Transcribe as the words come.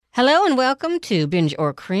Hello and welcome to Binge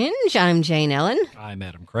or Cringe. I'm Jane Ellen. I'm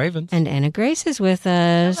Adam Cravens. And Anna Grace is with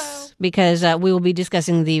us. Hello. Because we will be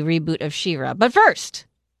discussing the reboot of She-Ra. But first,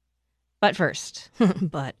 I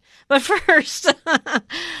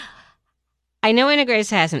know Anna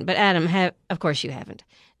Grace hasn't, but Adam, of course you haven't.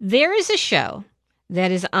 There is a show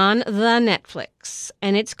that is on the Netflix,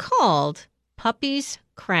 and it's called Puppies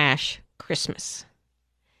Crash Christmas.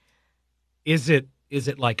 Is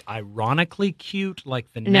it like ironically cute,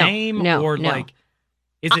 like the No, name, no, or no. like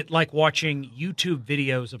is it like watching YouTube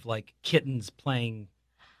videos of like kittens playing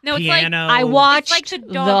No, it's piano? I watched like the dogs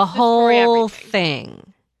the destroy whole everything.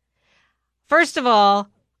 thing. First of all,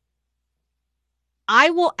 I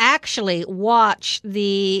will actually watch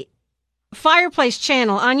the Fireplace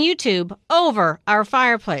channel on YouTube over our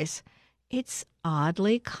fireplace. It's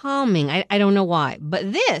oddly calming. I don't know why.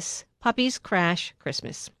 But this, Puppies Crash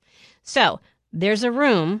Christmas. So, there's a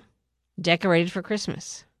room decorated for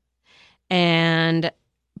Christmas. And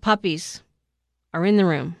puppies are in the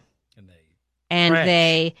room. and And crash.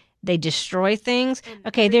 they destroy things. And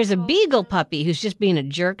Okay, there's a freak beagle all puppy who's just being a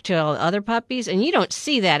jerk to all the other puppies, and you don't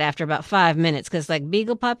see that after about 5 minutes because, like,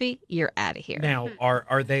 beagle puppy, you're out of here. Now,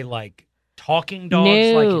 are they like talking dogs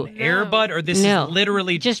No. like an No. Airbud, or this No. is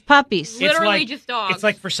literally Just puppies. It's Literally like- just dogs. It's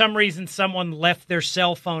like for some reason someone left their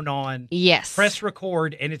cell phone on, Yes. press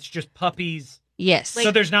record, and it's just puppies. Yes. So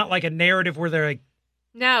there's not like a narrative where they're like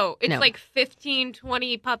no, it's No. like 15,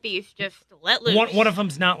 20 puppies just let loose. one of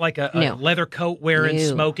them's not like a No. leather coat wearing No.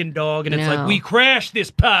 smoking dog, and it's No. like we crashed this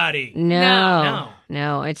party. No.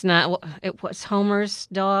 No. It's not. What's Homer's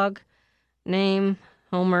dog name?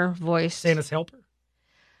 Homer voice. Santa's helper.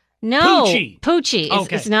 No. Poochie. Poochie.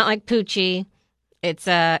 Okay. It's not like Poochie. It's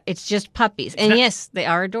just puppies. And not- yes, they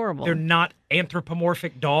are adorable. They're not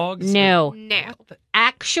anthropomorphic dogs. No. No.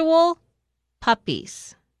 Actual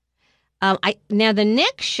puppies. Now the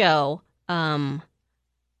next show,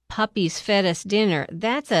 Puppies Fed Us Dinner.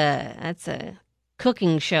 That's a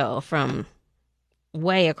cooking show from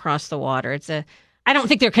way across the water. I don't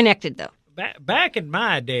think they're connected though. Back in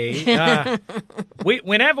my day,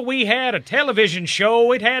 whenever we had a television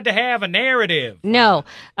show, it had to have a narrative. No,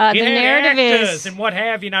 the It had narrative actors is and what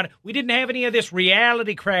have you. Not we didn't have any of this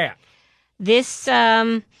reality crap. this.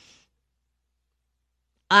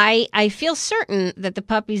 I feel certain that the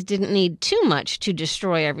puppies didn't need too much to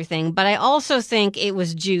destroy everything, but I also think it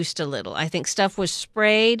was juiced a little. I think stuff was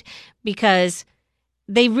sprayed because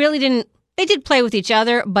they really didn't. They did play with each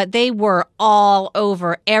other, but they were all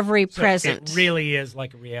over every So present. It really is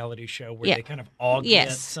like a reality show where Yeah. they kind of augment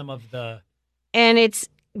Yes. some of the. And it's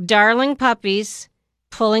darling puppies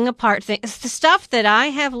pulling apart things. It's the stuff that I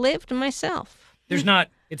have lived myself. There's not.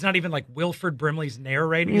 It's not even like Wilford Brimley's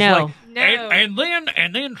narrating. No. It's like, No.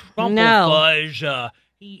 and then Trumpelfudge,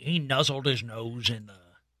 he nuzzled his nose in the.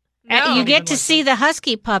 No. You Even get to like see the- the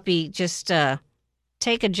husky puppy just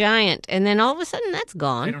take a giant, and then all of a sudden that's They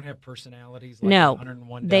gone. don't have personalities. Like No,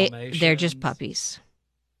 101 They're Dalmatians. just puppies.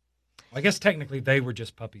 I guess technically they were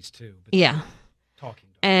just puppies too. But Yeah. they were talking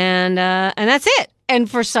dogs. And that's it. And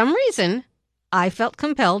for some reason, I felt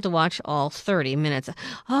compelled to watch all 30 minutes.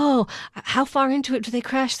 Oh, how far into it do they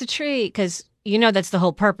crash the tree? Because that's the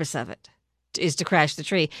whole purpose of it, is to crash the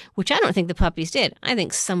tree, which I don't think the puppies did. I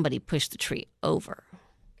think somebody pushed the tree over.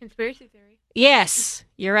 Conspiracy theory. Yes,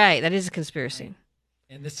 you're right. That is a conspiracy.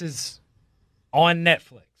 And this is on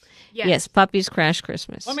Netflix. Yes, Puppies Crash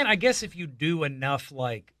Christmas. Well, I mean, I guess if you do enough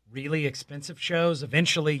like really expensive shows,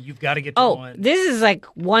 eventually you've got to get to oh, one. this is like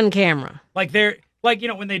one camera. Like they're like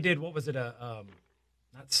when they did what was it not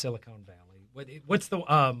Silicon Valley. What's the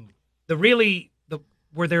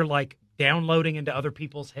where they're like downloading into other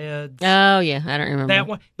people's heads. Oh, yeah, I don't remember. That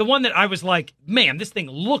one, the one that I was like, man, this thing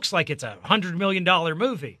looks like it's $100 million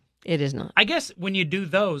movie. It is not. I guess when you do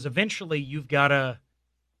those, eventually you've got to.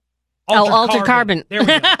 Altered Carbon. There we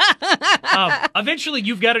go. Eventually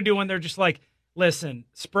you've got to do one. They're just like, listen,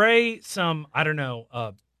 spray some, I don't know,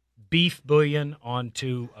 beef bouillon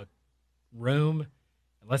onto a room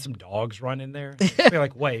and let some dogs run in there. They're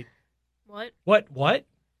like, wait, What? what?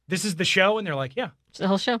 This is the show? And they're like, yeah, It's the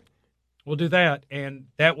whole show. we'll do that. And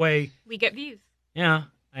that way, We get views. yeah.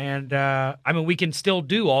 And I mean, we can still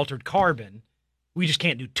do Altered Carbon. We just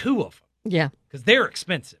can't do two of them Yeah. because they're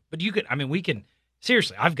expensive. But you could, I mean, we can,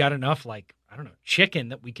 seriously, I've got enough, like, I don't know, chicken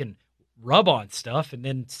that we can rub on stuff and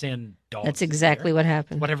then send dogs. That's in exactly there. what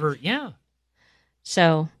happened. Whatever, yeah.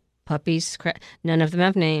 So, puppies, none of them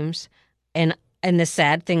have names. And the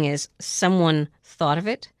sad thing is, someone thought of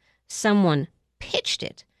it. Someone pitched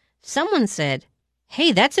it. Someone said,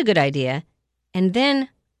 hey, that's a good idea. And then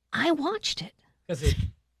I watched it. Because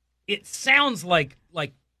it sounds like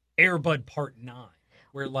Airbud Part 9.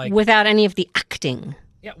 where like without any of the acting.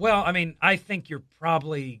 yeah, well, I mean, I think you're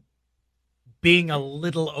probably being a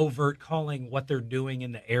little overt calling what they're doing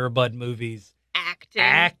in the Air Bud movies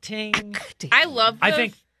acting. I love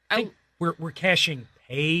those. I think we're cashing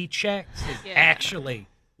paychecks is Yeah. actually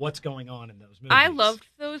what's going on in those movies. I loved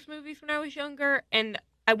those movies when I was younger, and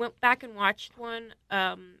I went back and watched one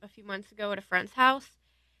a few months ago at a friend's house,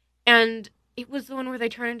 and it was the one where they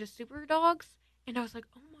turn into super dogs, and I was like,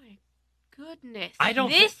 oh my goodness,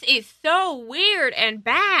 this is so weird and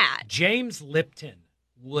bad. James Lipton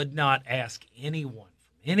would not ask anyone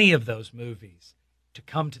from any of those movies to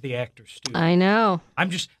come to the actor's studio. I know. I'm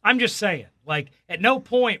just saying. Like, at no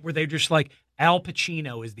point were they just like, Al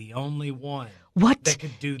Pacino is the only one What that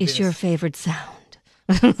could do is this. your favorite sound?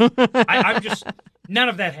 I'm just, none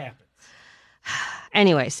of that happens.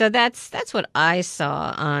 Anyway, so that's what I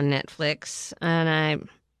saw on Netflix, and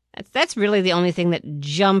that's really the only thing that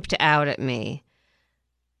jumped out at me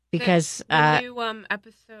because the new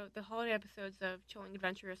episode, the holiday episodes of Chilling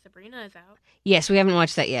Adventure of Sabrina is out. yes, we haven't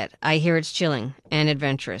watched that yet. I hear it's chilling and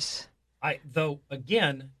adventurous. Though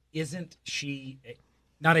again, isn't she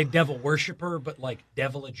not a devil worshiper, but like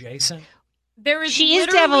devil adjacent? She is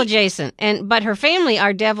devil adjacent, but her family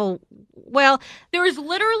are devil. Well, there is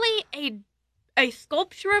literally a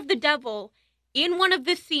sculpture of the devil in one of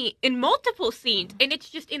the in multiple scenes, and it's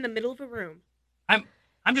just in the middle of a room.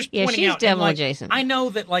 I'm just yeah, pointing she's out. devil like, adjacent. I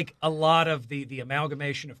know that like a lot of the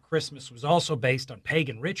amalgamation of Christmas was also based on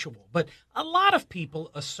pagan ritual, but a lot of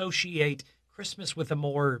people associate Christmas with a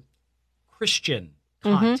more Christian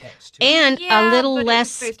context, to it. and Yeah, a little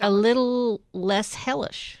but less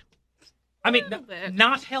hellish. I mean, little bit.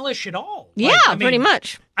 not hellish at all. Yeah, Like, I mean, pretty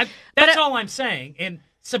much. That's all I'm saying. And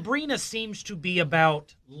Sabrina seems to be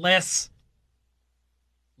about less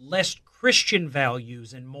Christian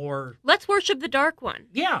values and more. Let's worship the Dark One.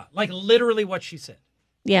 Yeah, like literally what she said.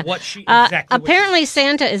 Yeah. What she exactly. what she Apparently,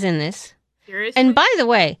 Santa is in this. Seriously? And by the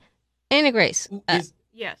way, Anna Grace. said.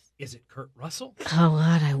 Yes. Is it Kurt Russell? Oh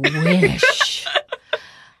God, I wish.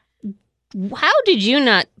 How did you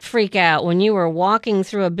not freak out when you were walking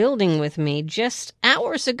through a building with me just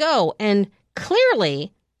hours ago and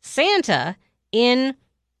clearly Santa in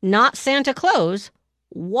not Santa clothes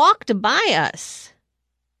walked by us?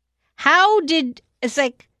 It's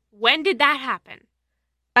like When did that happen?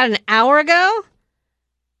 about an hour ago?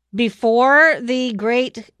 Before the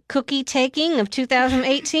great cookie taking of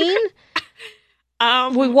 2018?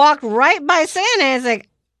 We walked right by Santa. It's like,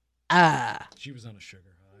 She was on a sugar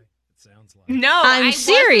high. It sounds like. No, I'm I wasn't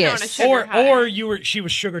serious. on a sugar high. Or she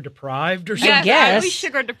was sugar deprived or something. Yes, I guess. was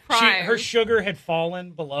sugar deprived. Her sugar had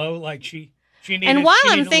fallen below, like she needed. And while she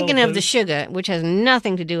I'm needed a thinking little of the boost. sugar, which has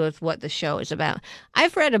nothing to do with what the show is about,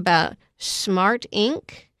 I've read about Smart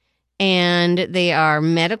Ink, and they are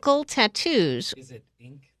medical tattoos. Is it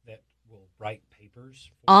ink that will write papers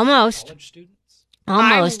for Almost. college students?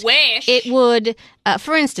 Almost. I wish. It would,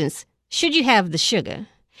 for instance, should you have the sugar,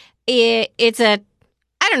 it's a,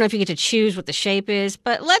 I don't know if you get to choose what the shape is,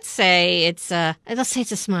 but let's say it's a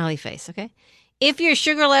smiley face, okay? If your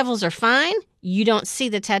sugar levels are fine, you don't see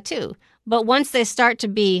the tattoo. But once they start to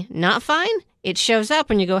be not fine, it shows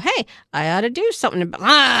up and you go, hey, I ought to do something about,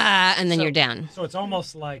 and then you're down. So it's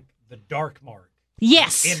almost like the dark mark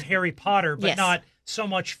Yes. in Harry Potter, but Yes. not so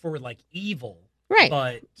much for like evil, Right.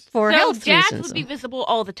 but For so health dads reasons. would be visible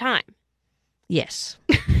all the time. Yes.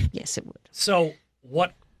 Yes, it would. so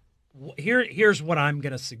here's what I'm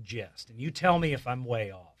going to suggest, and you tell me if I'm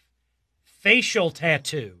way off. Facial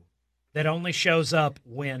tattoo that only shows up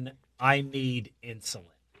when I need insulin.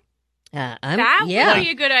 That yeah. would be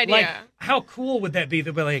a good idea. Like, how cool would that be?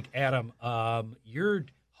 They'll be like, Adam, you're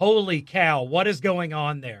holy cow, what is going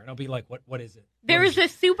on there? And I'll be like, what is it? There is a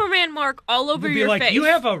Superman mark all over They'll be your like, face. you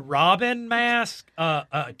have a Robin mask,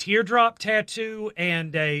 a teardrop tattoo,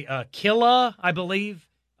 and a Killa, I believe,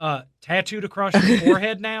 tattooed across your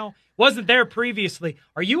forehead now. Wasn't there previously.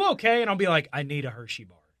 Are you okay? And I'll be like, I need a Hershey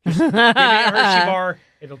bar. Just give me a Hershey bar.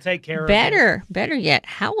 It'll take care of it. Better yet,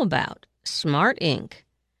 how about Smart Ink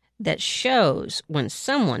that shows when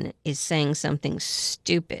someone is saying something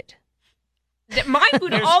stupid? That mine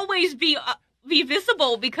would always be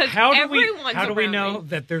visible because everyone's How do we around know me.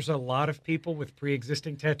 that there's a lot of people with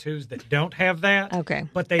pre-existing tattoos that don't have that? Okay.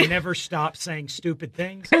 But they never stop saying stupid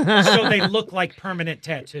things, so they look like permanent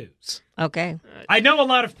tattoos. Okay. I know a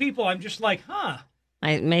lot of people. I'm just like,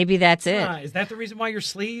 Maybe that's it. is that the reason why your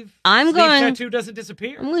sleeve I'm tattoo doesn't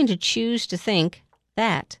disappear? going to choose to think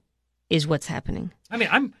that is what's happening. I mean,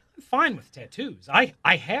 I'm fine with tattoos. I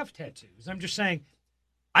have tattoos. I'm just saying,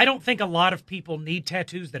 I don't think a lot of people need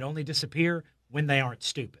tattoos that only disappear when they aren't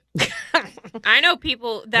stupid. I know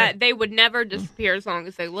people that they would never disappear as long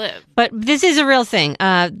as they live. But this is a real thing.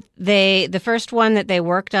 The first one that they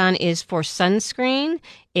worked on is for sunscreen.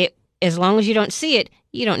 As long as you don't see it,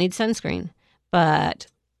 you don't need sunscreen. But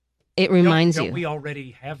it reminds don't you. We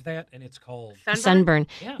already have that, and it's called Sunburn.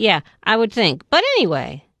 Yeah. Yeah, I would think. But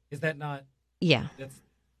anyway, Is that not? yeah.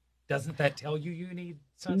 Doesn't that tell you need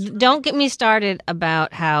sunscreen? Don't get me started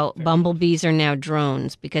about how bumblebees are now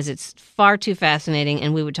drones, because it's far too fascinating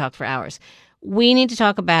and we would talk for hours. We need to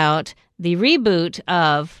talk about the reboot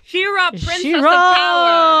of She-Ra, Princess of She-Ra!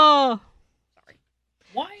 Power.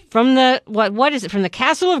 Why? From the what is it? From the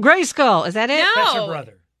Castle of Grayskull. Is that it? No. That's her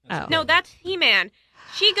brother. Oh. No, that's He-Man.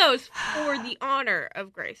 She goes for the honor of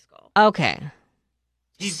Grayskull. Okay.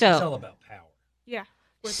 He's all about power. Yeah.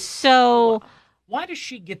 So Why does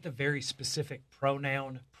she get the very specific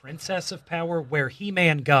pronoun Princess of Power where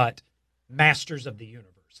He-Man got Masters of the Universe?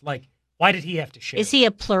 Like, why did he have to share? is he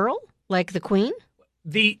a plural like the Queen?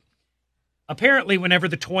 Apparently, whenever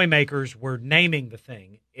the toy makers were naming the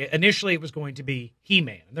thing, initially it was going to be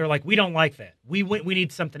He-Man. And they're like, we don't like that. We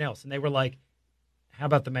need something else. And they were like, how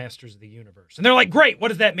about the Masters of the Universe? And they're like, great, what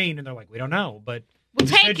does that mean? And they're like, we don't know, but We'll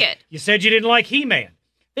take it. You said you didn't like He-Man.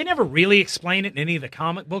 They never really explain it in any of the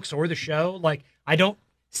comic books or the show. Like, I don't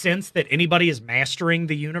sense that anybody is mastering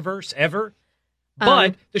the universe ever.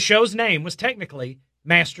 But the show's name was technically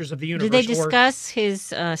Masters of the Universe. Did they discuss his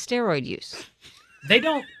steroid use? They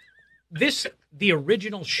don't. The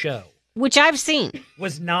original show Which I've seen.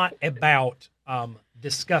 was not about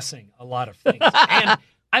discussing a lot of things. And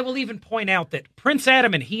I will even point out that Prince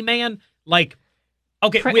Adam and He-Man, like,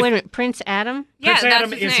 okay, Wait a minute, Prince Adam? Prince Yeah, that's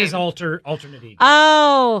Adam his is name. his alternate ego.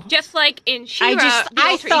 Oh, Just like in She-Ra, I the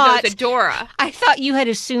alter thought- ego is Adora. I thought you had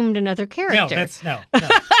assumed another character. No.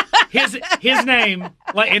 His name,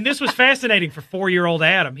 like, and this was fascinating for 4-year-old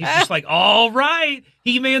Adam. He's just like, all right,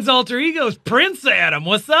 He-Man's alter ego is Prince Adam.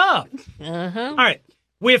 What's up? Uh-huh. All right,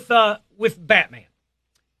 with Batman,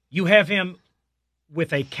 you have him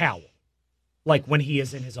with a cowl, like when he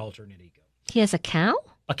is in his alternate ego. He has a cow?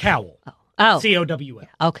 A cowl, Oh, COWL,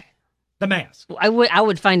 okay. the mask. I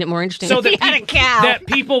would find it more interesting So if he had a cow. that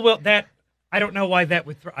people will I don't know why that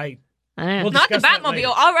would. I don't know. We'll Not the discuss that later.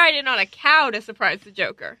 Batmobile. I'll ride in on a cow to surprise the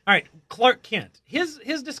Joker. All right, Clark Kent. His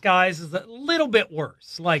disguise is a little bit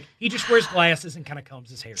worse. Like, he just wears glasses and kind of combs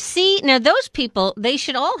his hair. See, now those people, they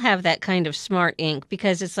should all have that kind of smart ink,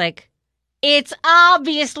 because it's like, it's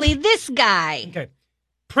obviously this guy. Okay.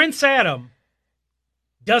 Prince Adam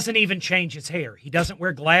doesn't even change his hair. He doesn't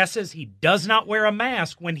wear glasses. He does not wear a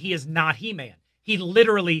mask when he is not He-Man. He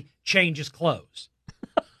literally changes clothes.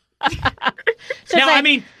 So Now, it's like, I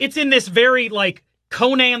mean, it's in this very, like,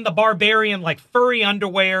 Conan the Barbarian, like, furry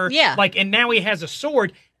underwear. Yeah. Like, and now he has a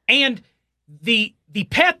sword. And the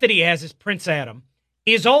pet that he has is Prince Adam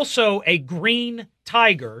is also a green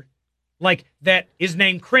tiger, like, that is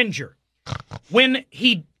named Cringer. When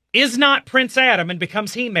he is not Prince Adam and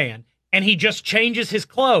becomes He-Man, and he just changes his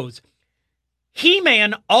clothes,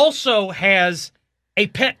 He-Man also has a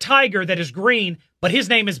pet tiger that is green, but his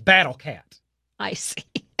name is Battle Cat. I see.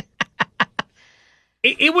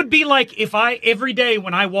 It would be like if every day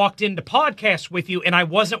when I walked into podcast with you and I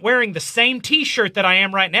wasn't wearing the same T-shirt that I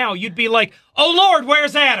am right now, you'd be like, oh, Lord,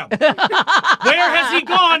 where's Adam? Where has he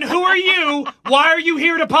gone? Who are you? Why are you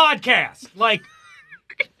here to podcast? Like,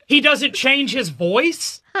 he doesn't change his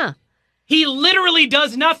voice. Huh. He literally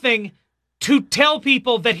does nothing to tell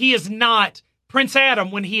people that he is not Prince Adam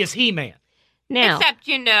when he is He-Man. Now, Except,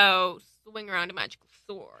 swing around a magical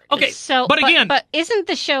sword. Okay, so, but again, but isn't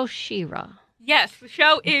the show She-Ra? Yes, the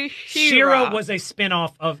show is She-Ra. She-Ra was a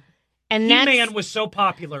spinoff of And He-Man was so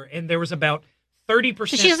popular, and there was about 30%.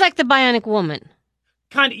 so she's like the Bionic Woman.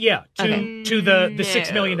 Kind of, yeah, Okay. to the No.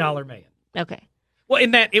 $6 million man. Okay. Well,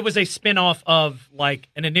 in that it was a spinoff of like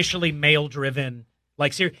an initially male-driven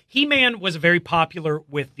like series. He-Man was very popular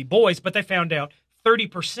with the boys, but they found out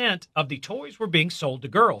 30% of the toys were being sold to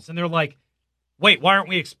girls, and they're like, "Wait, why aren't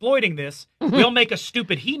we exploiting this? We'll make a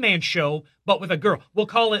stupid He-Man show, but with a girl. We'll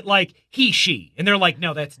call it like He-She." And they're like,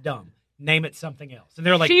 "No, that's dumb. Name it something else." And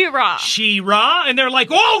they're like, She-Ra. She-Ra? And they're like,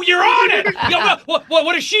 whoa, you're on it! Yo,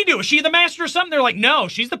 what does she do? Is she the master or something? They're like, no,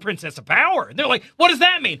 she's the Princess of Power. And they're like, what does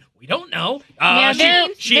that mean? We don't know. Now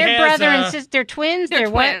they're she they're has, brother and sister. They're twins.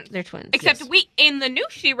 They're What? twins. They're twins. Except Yes. we, in the new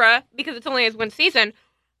She-Ra, because it's only as one season,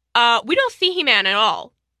 we don't see He-Man at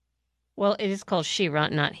all. Well, it is called She-Ra,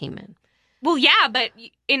 not He-Man. Well, yeah, but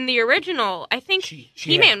in the original, I think She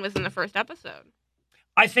He-Man was in the first episode.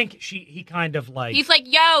 I think he kind of like He's like,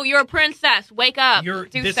 yo, you're a princess. Wake up. you're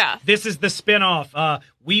Do this, stuff. This is the spinoff.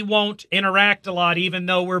 We won't interact a lot, even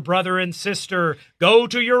though we're brother and sister. Go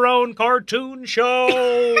to your own cartoon show.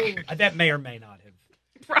 That may or may not have.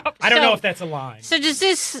 Probably. I don't know if that's a line. So does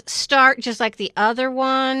this start just like the other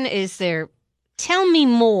one? Is there? Tell me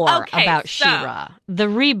more Okay, about so- She-Ra, the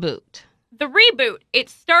reboot. The reboot, it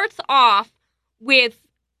starts off with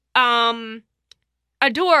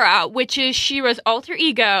Adora, which is She-Ra's alter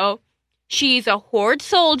ego. She's a Horde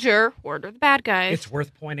soldier. Horde are the bad guys. It's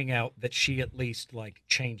worth pointing out that she at least like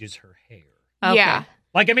changes her hair. Okay. Yeah.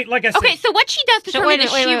 Like I said, Okay, so what she does to So turn wait,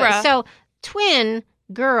 into wait, wait, She-Ra wait. So twin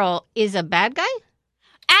girl is a bad guy?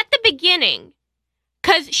 at the beginning,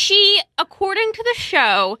 because she, according to the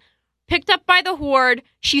show, picked up by the Horde.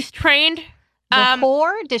 She's trained. The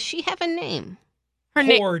whore? Does she have a name? Her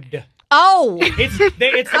name. Horde. Oh, It's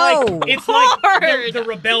Oh. like it's like Horde. the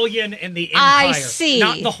rebellion and the I empire. see.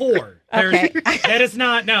 Not the whore. Okay. That is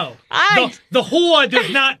not no. I- The whore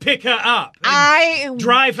does not pick her up and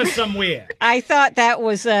drive her somewhere. I thought that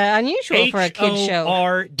was unusual for a kid show.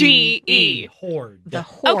 HORDE. Horde. The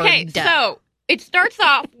horde. Okay, so it starts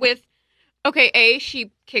off with, she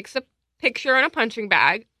kicks a picture in a punching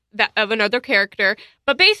bag of another character,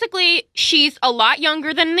 but basically she's a lot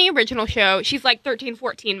younger than the original show. She's like 13,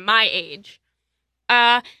 14, my age.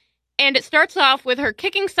 And it starts off with her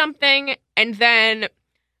kicking something and then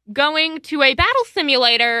going to a battle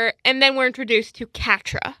simulator, and then we're introduced to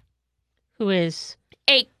Catra, Who is?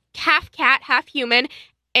 a half cat, half human,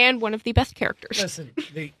 and one of the best characters. Listen,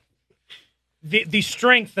 the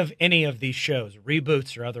strength of any of these shows,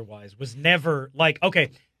 reboots or otherwise, was never like,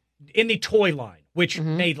 in the toy line, which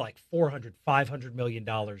made like $400-500 million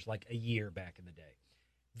like a year back in the day.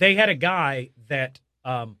 They had a guy that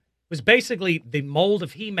was basically the mold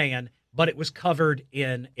of He-Man, but it was covered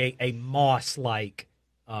in a moss-like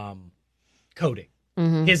coating.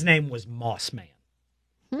 Mm-hmm. His name was Moss Man.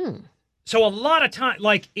 Hmm. So a lot of time,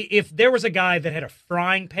 like if there was a guy that had a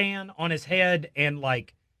frying pan on his head and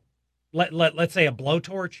like, let's say a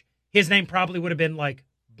blowtorch, his name probably would have been like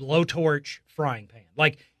Blowtorch Frying Pan.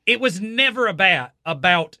 Like it was never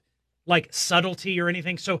about like subtlety or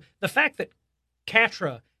anything. So the fact that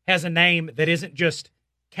Catra has a name that isn't just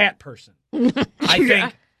cat person,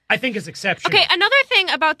 I think is exceptional. Okay, another thing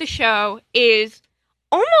about the show is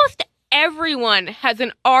almost everyone has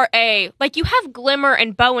an RA. Like, you have Glimmer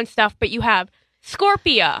and Bow and stuff, but you have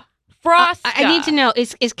Scorpia, Frost. I need to know,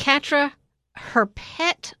 is Catra her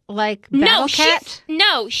pet, like Battle Cat?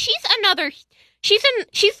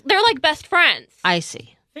 They're like best friends. I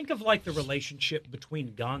see. Think of like the relationship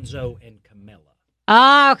between Gonzo and Camilla.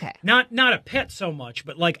 Ah, okay. Not a pet so much,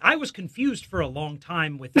 but like I was confused for a long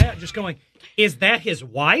time with that. Just going, is that his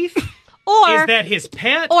wife? Or is that his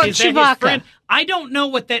pet? or is that his Chewbacca. friend? I don't know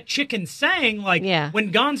what that chicken's saying. Like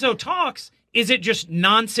when Gonzo talks, is it just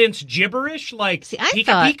nonsense gibberish? Like See, I pika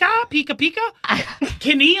thought- pika, pika pika?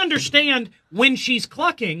 Can he understand when she's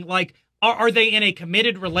clucking? Like, are they in a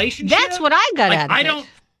committed relationship? That's what I got out of it.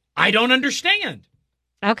 I don't understand.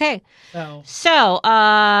 Okay. So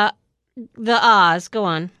The Oz, go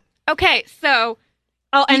on. Okay, so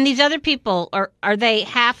Oh, and these other people, are they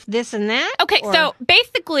half this and that? okay, Or- so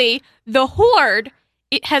basically the Horde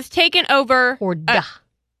has taken over Or duh.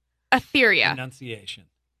 Etheria. Enunciation.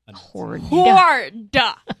 Horde. Horde.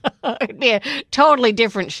 It'd be a totally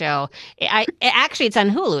different show. Actually, it's on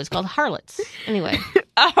Hulu. It's called Harlots. Anyway.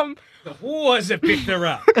 The whores have picked her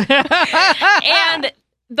up. And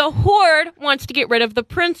the Horde wants to get rid of the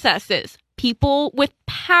princesses, people with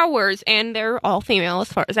powers, and they're all female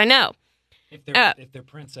as far as I know. If they're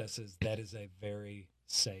princesses, that is a very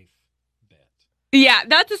safe bet. Yeah,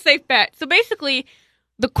 that's a safe bet. So basically,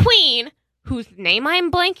 the queen, whose name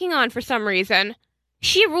I'm blanking on for some reason,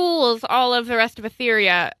 she rules all of the rest of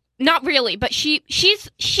Etheria. Not really, but she's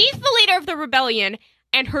the leader of the rebellion,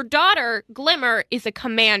 and her daughter, Glimmer, is a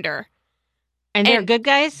commander. And they're good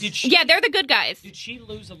guys? Yeah, they're the good guys. Did she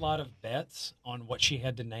lose a lot of bets on what she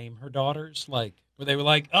had to name her daughters? Like, where they were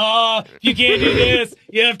like, you can't do this.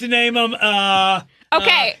 You have to name them,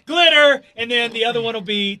 Glitter, and then the other one will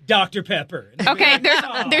be Dr. Pepper. Okay,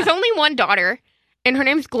 there's only one daughter, and her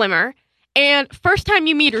name's Glimmer. And first time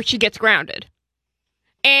you meet her, she gets grounded.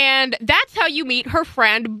 And that's how you meet her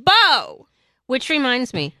friend, Bo. Which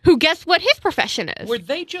reminds me. Who, guess what his profession is? Were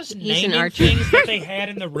they just He's an naming archer. things that they had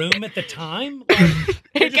in the room at the time? Like,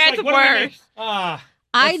 they're It just gets like, what are we worse. gonna-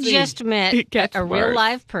 I let's see. just met It gets a real worse.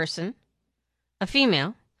 live person, a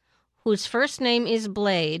female, whose first name is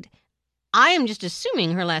Blade. I am just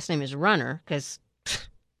assuming her last name is Runner, because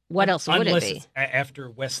what else would it Unless be? it's after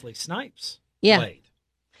Wesley Snipes. Yeah. Played.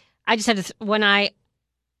 I just had to, when I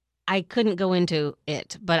I couldn't go into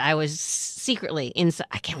it, but I was secretly inside.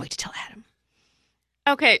 I can't wait to tell Adam.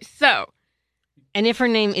 Okay, so And if her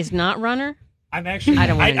name is not Runner, I'm actually. I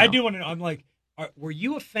don't wanna know. I do want to know. I'm like, were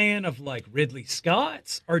you a fan of like Ridley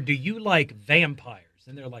Scott's, or do you like vampires?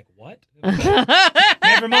 And they're like, what?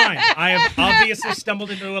 Never mind. I have obviously stumbled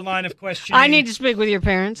into a line of questioning. I need to speak with your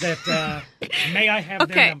parents. That may I have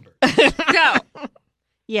Okay. their number? so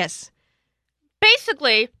Yes.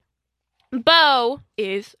 basically, Bo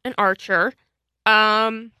is an archer,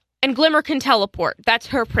 and Glimmer can teleport. That's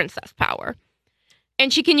her princess power,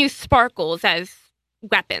 and she can use sparkles as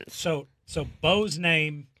weapons. So Bo's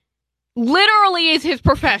name, Literally is his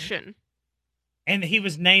profession. and he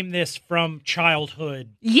was named this from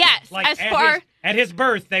childhood. Yes, Like at his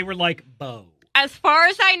birth, they were like Bo. as far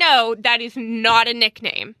as I know, that is not a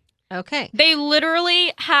nickname. Okay. They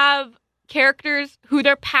literally have characters who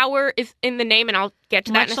their power is in the name, and I'll get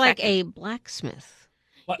to that Much in a like second. a blacksmith.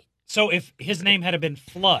 So if his name had been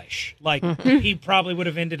Flush, like he probably would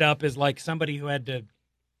have ended up as like somebody who had to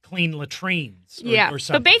clean latrines or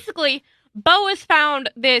So something. basically, Bo has found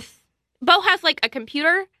this. Bo has like a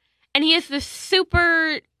computer, and he has this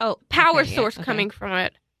super Oh, power okay, yeah, source okay. coming from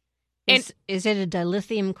it. Is it a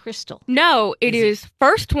dilithium crystal? No, it Is is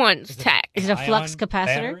First One's Is it tech. Is it a flux ion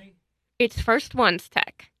capacitor? battery? It's First One's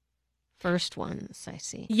tech. First ones, I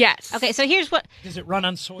see. Yes. Okay, so here's what. Does it run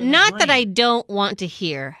on soil? Not that I green? don't want to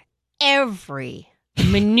hear every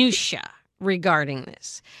minutia regarding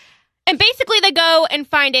this. And basically, they go and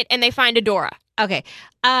find it, and they find Adora. Okay,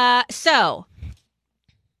 so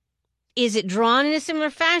is it drawn in a similar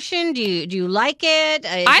fashion? Do you like it?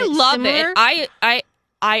 Is I it love similar? it.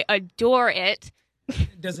 I adore it.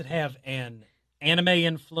 Does it have an anime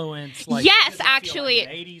influence? Like, Yes, does it feel actually. like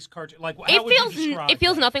an 80s cartoon. Like, how would you describe It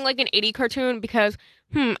feels that? nothing like an 80 cartoon because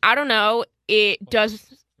I don't know. It does.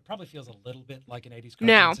 It probably feels a little bit like an 80s cartoon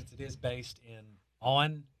No. since it is based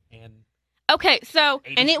on and Okay, so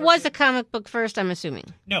 80s And it was a cartoon. comic book first, I'm assuming.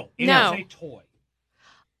 No, it No. was a toy.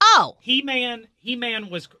 Oh, He-Man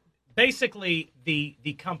was basically the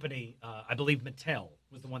company, I believe Mattel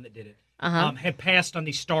was the one that did it, had passed on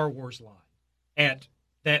the Star Wars line at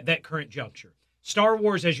that current juncture. Star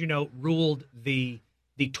Wars, as you know, ruled the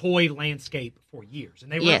toy landscape for years,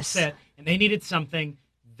 and they were Yes. upset, and they needed something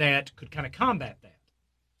that could kind of combat that.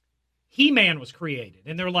 He-Man was created,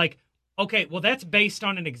 and they're like, okay, well, that's based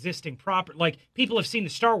on an existing property. Like, people have seen the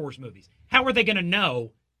Star Wars movies. How are they going to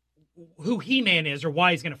know who He-Man is or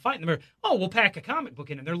why he's going to fight them? Oh, we'll pack a comic book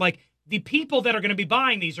in. And they're like, the people that are going to be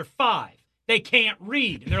buying these are 5. They can't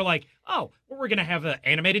read. And they're like, oh, well, we're going to have an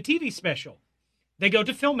animated TV special. They go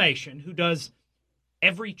to Filmation, who does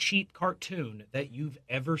every cheap cartoon that you've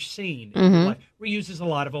ever seen in your life, reuses a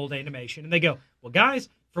lot of old animation. And they go, well, guys,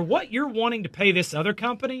 for what you're wanting to pay this other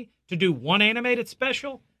company to do one animated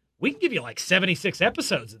special, we can give you like 76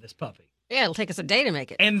 episodes of this puppy. yeah, it'll take us a day to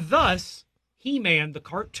make it. And thus, He-Man, the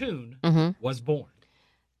cartoon, was born.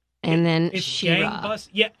 And then It's She-Ra. gangbusters.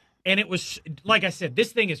 Yeah, and it was, like I said,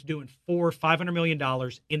 this thing is doing $500 million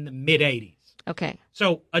in the mid-'80s. Okay.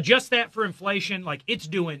 So adjust that for inflation. Like, it's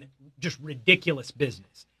doing just ridiculous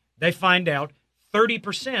business. They find out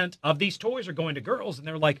 30% of these toys are going to girls, and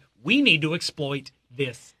they're like, we need to exploit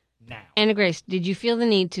this now. Anna Grace, did you feel the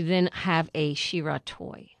need to then have a She-Ra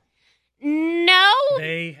toy? no.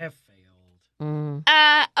 They have failed.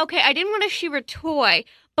 Okay, I didn't want a She-Ra toy,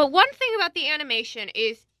 but one thing about the animation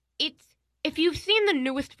is if you've seen the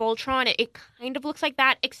newest Voltron, it kind of looks like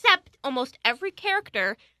that, except almost every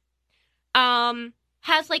character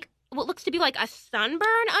has like what looks to be like a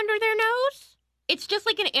sunburn under their nose. It's just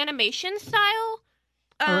like an animation style.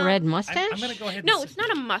 A red mustache? I'm going to go ahead and No, say- it's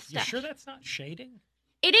not a You mustache. sure that's not shading?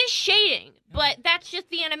 It is shading, but that's just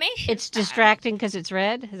the animation. It's style. distracting because it's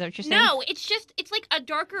red? Is that what you're saying? No, it's like a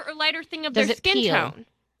darker or lighter thing of Does their it skin peel? tone.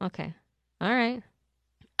 Okay. All right.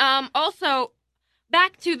 Also,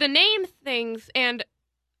 back to the name things, and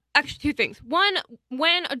actually 2 things. One,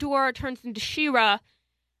 when Adora turns into She-Ra,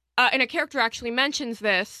 and a character actually mentions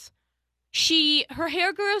this, her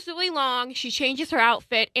hair grows really long, she changes her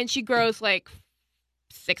outfit, and she grows like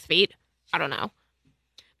 6 feet. I don't know.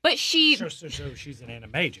 But So she's an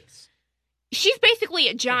animagus. she's basically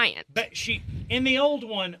a giant. But in the old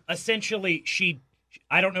one, essentially,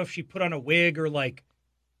 I don't know if she put on a wig or like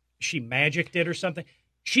she magicked it or something.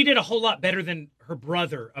 She did a whole lot better than her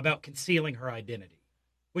brother about concealing her identity.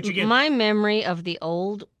 Which again, My memory of the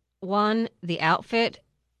old one, the outfit,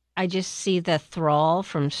 I just see the Thrall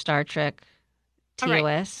from Star Trek TOS. All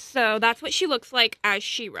right. So that's what she looks like as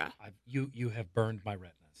She-Ra. you have burned my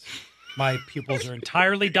retinas. My pupils are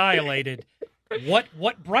entirely dilated. What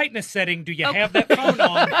brightness setting do you have that phone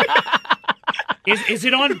on? Is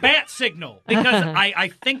it on bat signal? Because I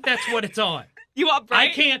think that's what it's on. You want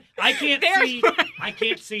bright? I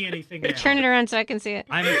can't see anything now. Turn it around so I can see it.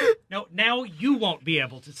 Now you won't be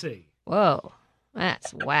able to see. Whoa,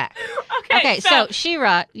 that's whack. Okay, so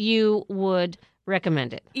She-Ra, you would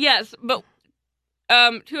recommend it. Yes, but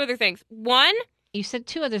two other things. One, You said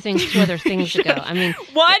two other things ago. I mean,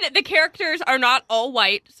 the characters are not all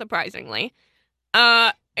white, surprisingly.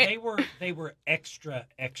 They were extra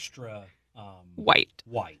White.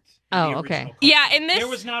 in Oh, the okay. original Yeah, cartoon. in this... There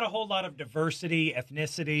was not a whole lot of diversity,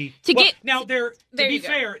 ethnicity. To be you go.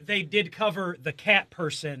 fair, they did cover the cat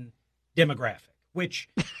person demographic, which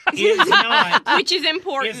is not Which is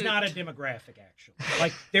important. is not a demographic actually.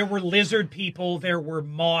 Like there were lizard people, there were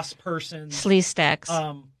moss persons. Slee Stacks.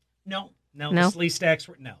 No. No? The Slee Stacks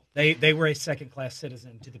were no. They were a second class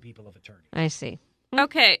citizen to the people of Eternity. I see.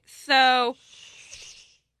 Okay, so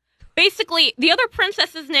basically, the other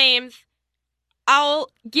princesses' names, I'll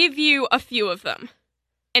give you a few of them.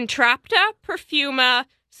 Entrapta, Perfuma,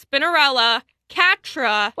 Spinnerella,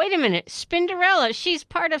 Catra. Wait a minute. Spinderella, she's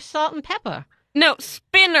part of Salt and Pepper. No,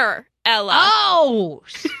 Spinnerella. Oh,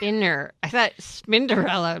 Spinner. I thought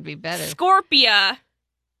Spinderella would be better. Scorpia.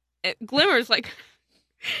 Glimmer's like...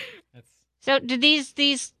 That's So, do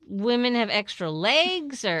these women have extra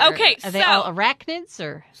legs, or Okay, are they so- all arachnids,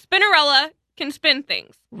 or Spinnerella can spin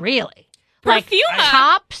things. really? Like Perfuma.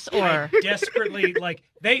 tops, or I desperately like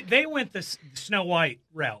they went the Snow White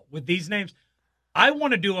route with these names. I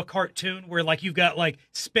want to do a cartoon where like you've got like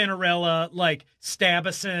Spinnerella, like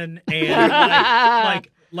Stabison,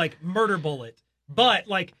 and like Murder Bullet, but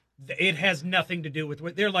like it has nothing to do with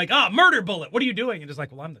what they're like. Murder Bullet. What are you doing? And it's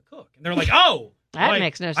like, well, I'm the cook. And they're like, oh, that like,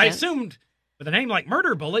 makes no sense. I assumed with a name like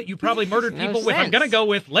Murder Bullet, you probably murdered No people with. I'm sense. gonna go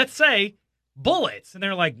with, let's say, bullets. And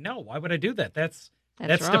they're like, no, why would I do that? That's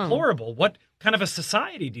That's wrong. deplorable. What kind of a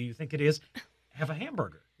society do you think it is? Have a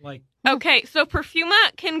hamburger. Like, Okay, so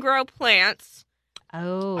Perfuma can grow plants.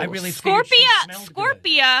 Oh, I really figured she smelled good.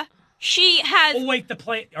 Scorpia, she has... Oh, wait, the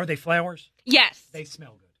plant. Are they flowers? Yes. They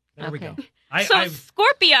smell good. There we Okay. go.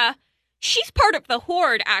 Scorpia, she's part of the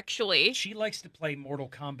Horde, actually. She likes to play Mortal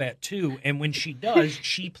Kombat 2, and when she does,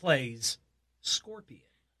 she plays Scorpion.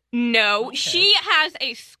 No, Okay. she has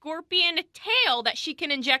a scorpion tail that she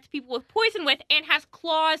can inject people with poison with and has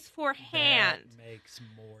claws for hands. That makes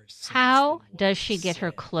more sense. how than what does she you get her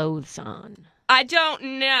said. clothes on? I don't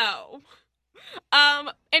know.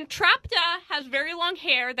 Entrapta has very long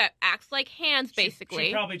hair that acts like hands, basically.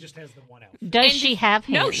 She probably just has the one outfit. Does And- she have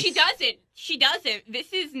hands? No, she doesn't. She doesn't.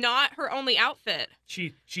 This is not her only outfit.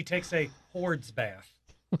 She takes a horde's bath.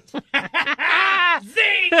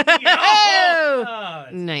 Zing! Oh!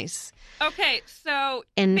 That's Nice. Okay, so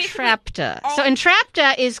Entrapta. all- So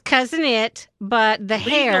Entrapta is cousin it, but the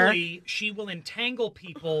hair. Legally, she will entangle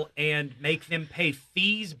people and make them pay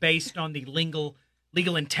fees based on the legal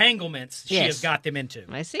entanglements she Yes. has got them into.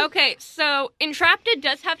 I see. Okay, so Entrapta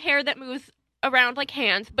does have hair that moves around like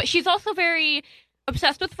hands, but she's also very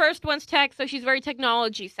obsessed with First One's tech, so she's very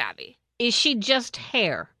technology savvy. Is she just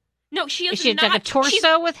hair? No, she is Is she not. like a torso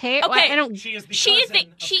she's- with hair? Okay. I don't. She is the She is cousin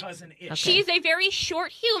the- she- of Cousin Ish. Okay. She's a very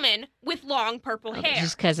short human with long purple Okay, hair.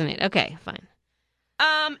 she's cousin it. Okay, fine.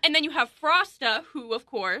 And then you have Frosta, who, of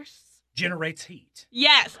course, Generates heat.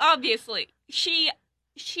 yes, obviously, she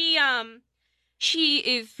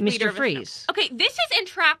is leader Mr. of the Freeze. snow. Okay, this is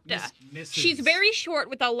Entrapta. Mrs. She's very short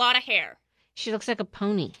with a lot of hair. She looks like a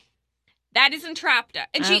pony. That is Entrapta,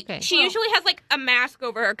 and Okay. she usually has like a mask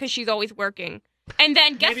over her because she's always working. And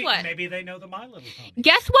then guess maybe, what? Maybe they know the My Little Pony.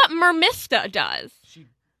 Guess what Mermista does?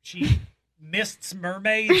 She mists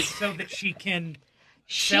mermaids so that she can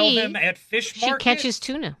sell She them at fish she markets. catches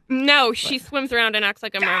tuna. No, she swims around and acts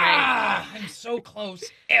like a mermaid I'm so close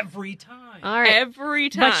every time. All right, every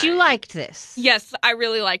time. but you liked this. Yes, I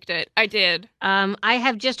really liked it. I did. I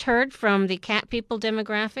have just heard from the cat people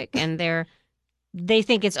demographic, and they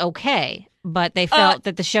think it's okay, but they felt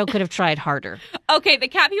that the show could have tried harder. Okay, the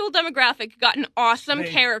cat people demographic got an awesome They-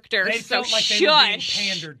 character, They so felt like they were being shush.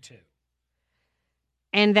 pandered to.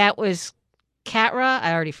 And that was Catra.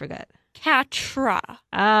 I already forgot. Catra.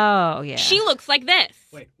 Oh yeah. She looks like this.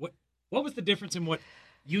 Wait, what was the difference in what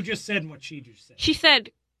you just said and what she just said? She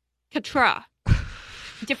said Catra.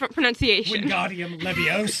 Different pronunciation. Wingardium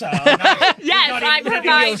Leviosa. Yes, Wingardium I'm Leviosa.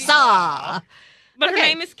 reminded. Saw. But her Okay.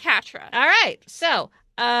 name is Catra. All right. So,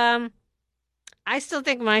 I still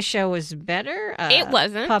think my show was better. It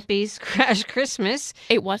wasn't. Puppies Crash Christmas,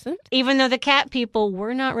 It wasn't. even though the cat people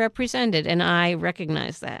were not represented, and I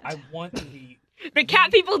recognize that. I want the The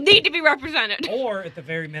cat people need to be represented. or at the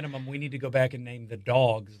very minimum, we need to go back and name the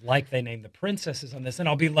dogs like they named the princesses on this, and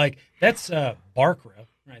I'll be like, "That's Barkra,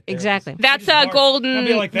 right there. Exactly. That's It is hard. golden. I'd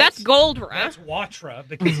be like, that's Goldra. That's Watra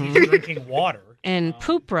because he's drinking water. And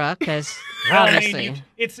Poopra, because Well, I obviously. mean,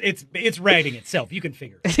 it's writing itself. You can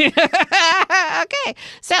figure it out. Okay,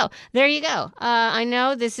 so there you go. I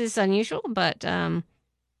know this is unusual, but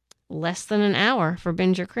less than an hour for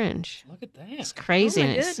Binge or Cringe. Look at that. It's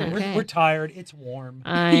craziness. goodness. Okay. We're tired. It's warm.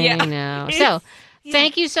 I Yeah. know. It's- So yeah.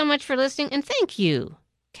 thank you so much for listening, and thank you,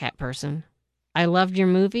 cat person. I loved your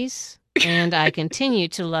movies, and I continue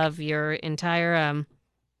to love your entire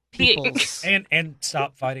peoples. And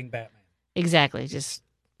stop fighting Batman. Exactly, just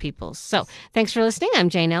peoples. So thanks for listening. I'm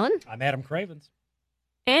Jane Ellen. I'm Adam Cravens.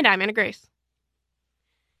 And I'm Anna Grace.